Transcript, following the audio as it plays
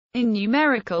In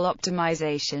numerical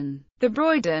optimization, the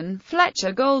Broyden,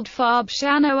 Fletcher, Goldfarb,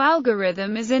 Shanno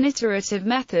algorithm is an iterative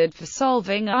method for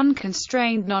solving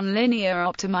unconstrained nonlinear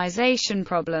optimization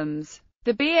problems.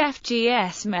 The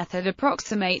BFGS method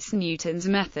approximates Newton's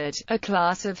method, a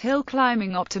class of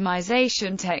hill-climbing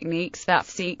optimization techniques that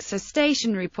seeks a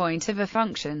stationary point of a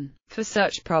function. For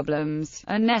such problems,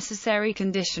 a necessary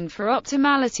condition for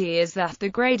optimality is that the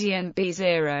gradient be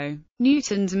zero.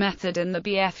 Newton's method and the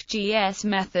BFGS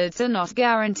methods are not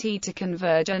guaranteed to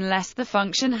converge unless the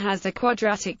function has a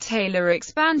quadratic Taylor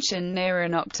expansion near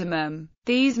an optimum.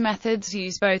 These methods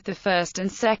use both the first and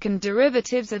second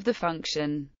derivatives of the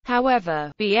function.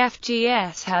 However,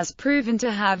 BFGS has proven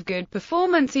to have good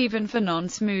performance even for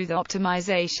non-smooth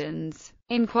optimizations.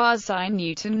 In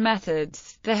quasi-Newton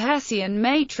methods, the Hessian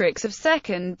matrix of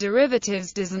second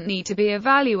derivatives doesn't need to be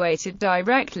evaluated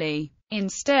directly.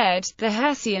 Instead, the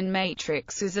Hessian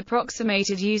matrix is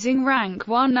approximated using rank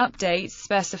 1 updates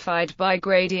specified by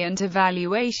gradient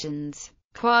evaluations.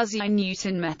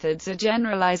 Quasi-Newton methods are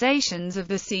generalizations of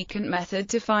the secant method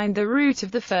to find the root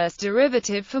of the first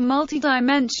derivative for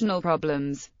multidimensional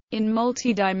problems. In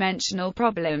multidimensional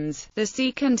problems, the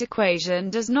secant equation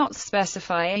does not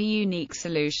specify a unique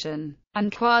solution,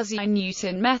 and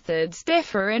quasi-Newton methods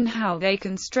differ in how they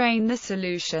constrain the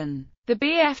solution. The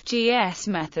BFGS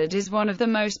method is one of the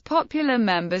most popular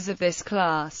members of this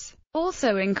class.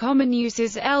 Also in common use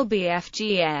is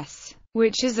LBFGS,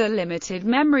 which is a limited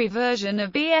memory version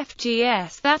of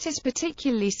BFGS that is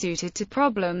particularly suited to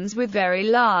problems with very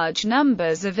large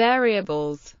numbers of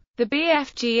variables. The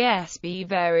BFGS B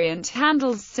variant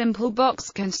handles simple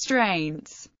box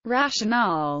constraints.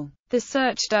 Rationale: the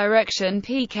search direction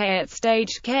pk at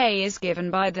stage k is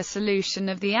given by the solution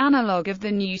of the analog of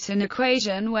the Newton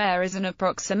equation, where is an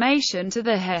approximation to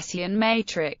the Hessian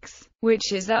matrix,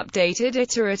 which is updated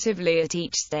iteratively at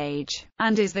each stage,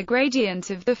 and is the gradient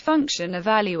of the function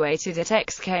evaluated at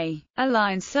xk. A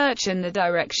line search in the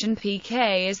direction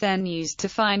pk is then used to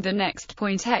find the next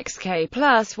point xk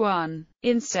plus 1.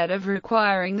 Instead of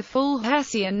requiring the full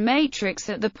Hessian matrix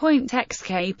at the point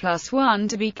xk plus 1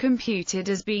 to be computed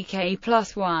as bk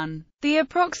plus 1, the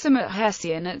approximate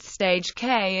Hessian at stage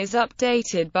k is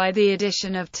updated by the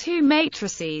addition of two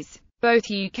matrices. Both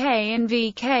UK and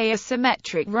VK are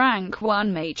symmetric rank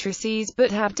 1 matrices but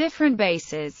have different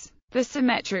bases. The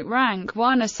symmetric rank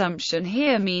 1 assumption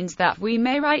here means that we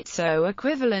may write so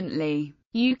equivalently.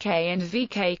 UK and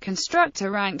VK construct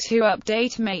a rank 2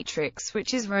 update matrix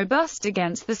which is robust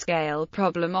against the scale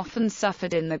problem often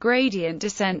suffered in the gradient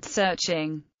descent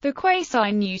searching. The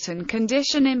quasi-Newton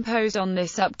condition imposed on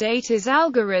this update is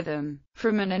algorithm.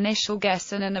 From an initial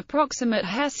guess and an approximate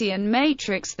Hessian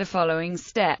matrix, the following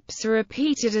steps are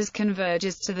repeated as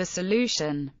converges to the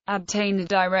solution. Obtain a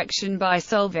direction by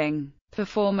solving.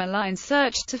 Perform a line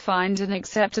search to find an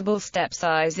acceptable step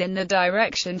size in the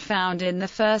direction found in the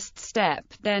first step,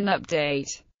 then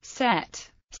update. Set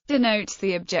denotes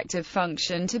the objective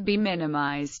function to be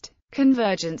minimized.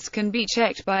 Convergence can be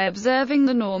checked by observing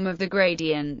the norm of the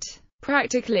gradient.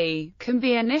 Practically, can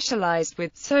be initialized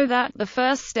with, so that the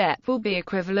first step will be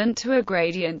equivalent to a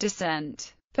gradient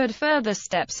descent. But further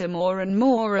steps are more and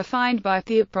more refined by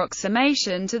the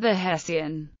approximation to the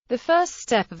Hessian. The first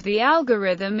step of the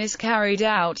algorithm is carried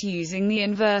out using the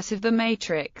inverse of the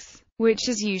matrix, which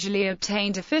is usually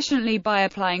obtained efficiently by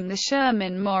applying the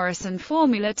Sherman-Morrison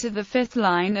formula to the fifth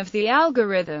line of the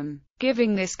algorithm.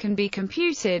 Giving this can be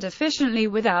computed efficiently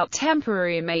without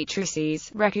temporary matrices,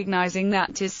 recognizing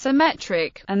that is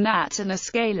symmetric, and that and a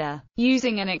scalar,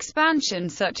 using an expansion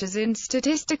such as in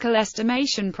statistical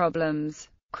estimation problems.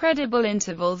 Credible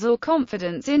intervals or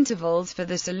confidence intervals for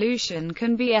the solution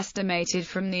can be estimated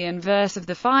from the inverse of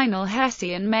the final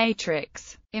Hessian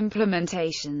matrix.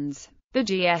 Implementations. The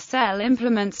GSL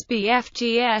implements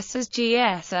BFGS as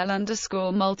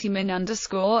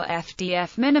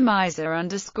GSL_multimin_FDF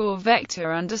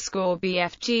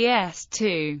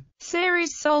minimizer_vector_BFGS2.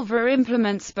 Series solver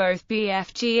implements both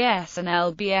BFGS and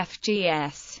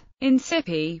LBFGS. In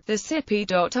SIPI, the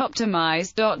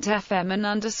SIPI.optimize.fm and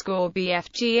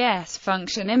 _BFGS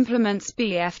function implements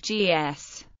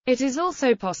BFGS. It is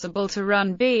also possible to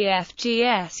run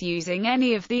BFGS using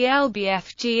any of the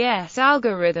LBFGS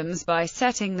algorithms by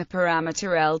setting the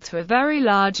parameter L to a very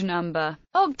large number.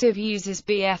 Octave uses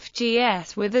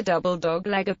BFGS with a double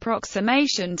dogleg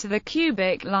approximation to the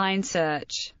cubic line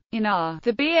search. In R,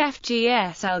 the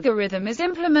BFGS algorithm is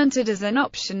implemented as an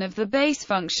option of the base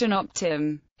function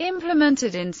optim.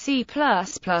 Implemented in C++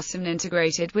 and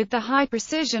integrated with the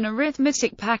high-precision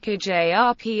arithmetic package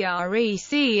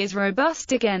ARPREC, is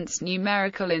robust against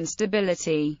numerical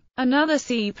instability. Another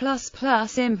C++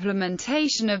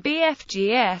 implementation of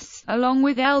BFGS, along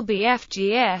with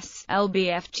LBFGS,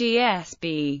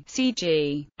 LBFGS-B,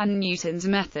 CG, and Newton's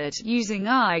method, using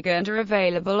Eigen, are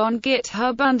available on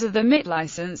GitHub under the MIT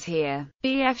license here.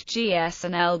 BFGS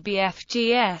and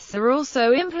LBFGS are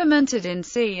also implemented in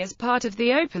C as part of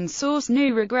the open-source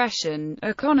GNU regression,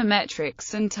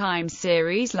 econometrics and time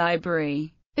series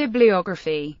library.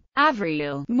 Bibliography: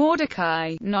 Avril,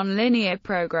 Mordecai, Nonlinear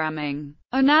Programming.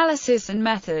 Analysis and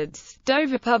Methods,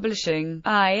 Dover Publishing,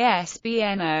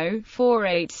 ISBN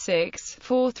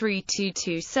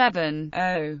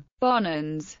 0-486-43227-0.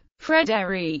 Bonans,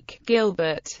 Frederic,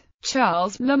 Gilbert,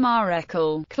 Charles,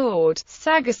 numerical, Claude,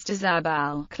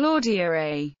 Sagastizabal, Claudia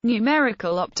A.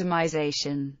 Numerical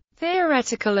Optimization.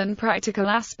 Theoretical and Practical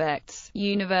Aspects,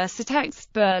 Universitäts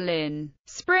Berlin.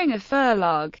 Springer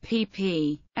Verlag,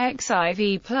 pp.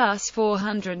 XIV plus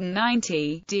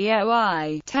 490,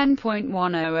 DOI,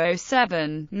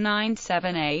 10.1007,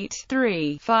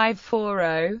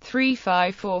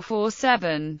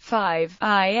 978-3-540-35447-5,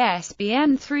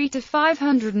 ISBN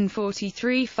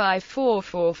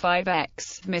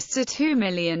 3-543-54445-X, Mr.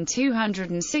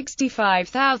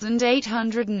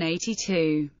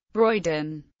 2,265,882.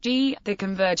 Broyden, G. The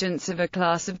Convergence of a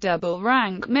Class of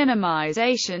Double-Rank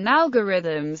Minimization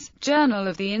Algorithms, Journal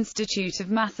of the Institute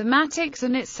of Mathematics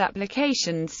and Its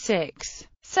Applications 6.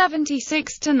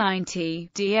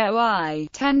 76-90, DOI,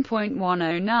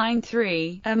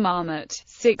 10.1093, Marmot,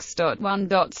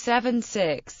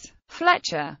 6.1.76.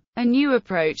 Fletcher, A New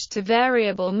Approach to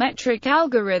Variable Metric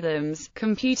Algorithms,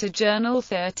 Computer Journal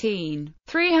 13.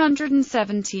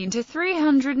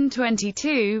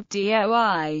 317-322,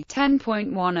 DOI,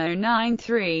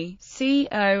 10.1093,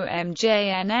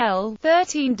 COMJNL,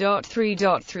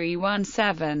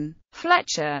 13.3.317.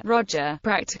 Fletcher, Roger,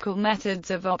 Practical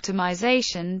Methods of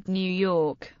Optimization, New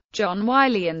York. John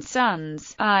Wiley &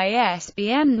 Sons,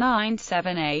 ISBN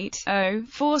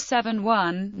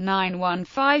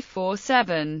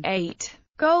 978-0-471-91547-8.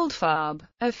 Goldfarb,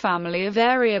 A Family of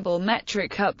Variable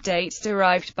Metric Updates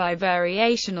Derived by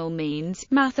Variational Means,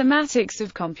 Mathematics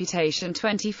of Computation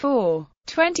 24.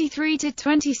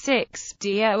 23-26,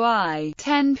 DOI,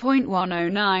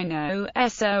 10.1090,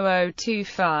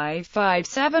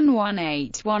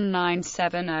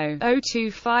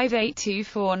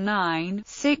 S002557181970-0258249,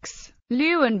 6.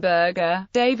 Leuenberger,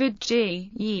 David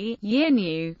G.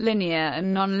 Yinu, Linear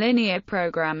and Nonlinear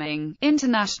Programming,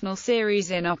 International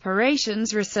Series in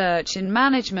Operations Research in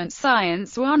Management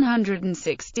Science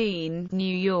 116,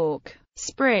 New York.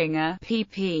 Springer,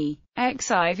 pp.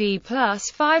 XIV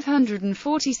plus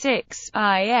 546,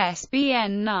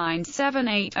 ISBN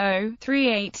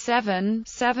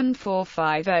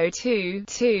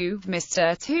 978-0-387-74502-2,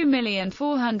 Mr.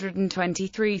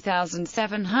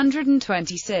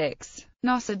 2,423,726.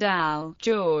 Nossadal,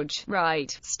 George,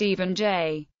 Wright, Stephen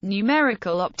J.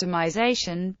 Numerical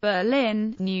Optimization,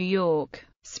 Berlin, New York.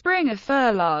 Springer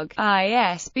Verlag,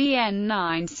 ISBN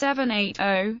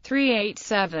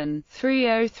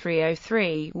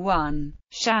 978-0-387-30303-1.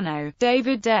 Shanno,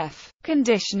 David F.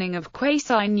 Conditioning of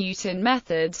Quasi-Newton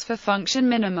Methods for Function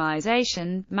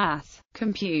Minimization, Math,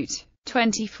 Compute.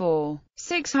 24.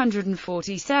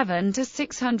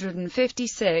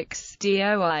 647-656,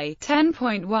 DOI,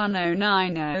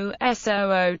 10.1090,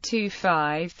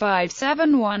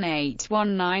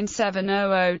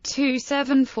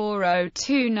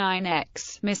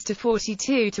 S00255718197002740229X, Mr.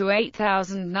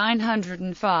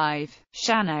 42-8905.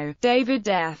 Shanno, David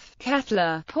F.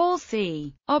 Kettler, Paul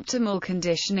C. Optimal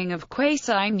Conditioning of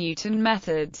Quasi-Newton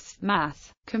Methods,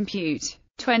 Math, Compute.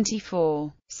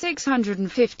 24.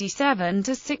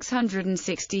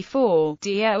 657-664,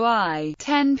 DOI,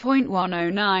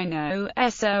 10.1090,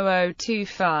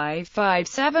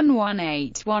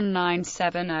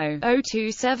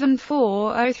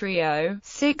 S002557181970-0274030,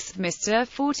 6. Mr.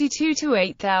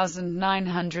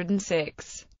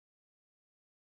 42-8906.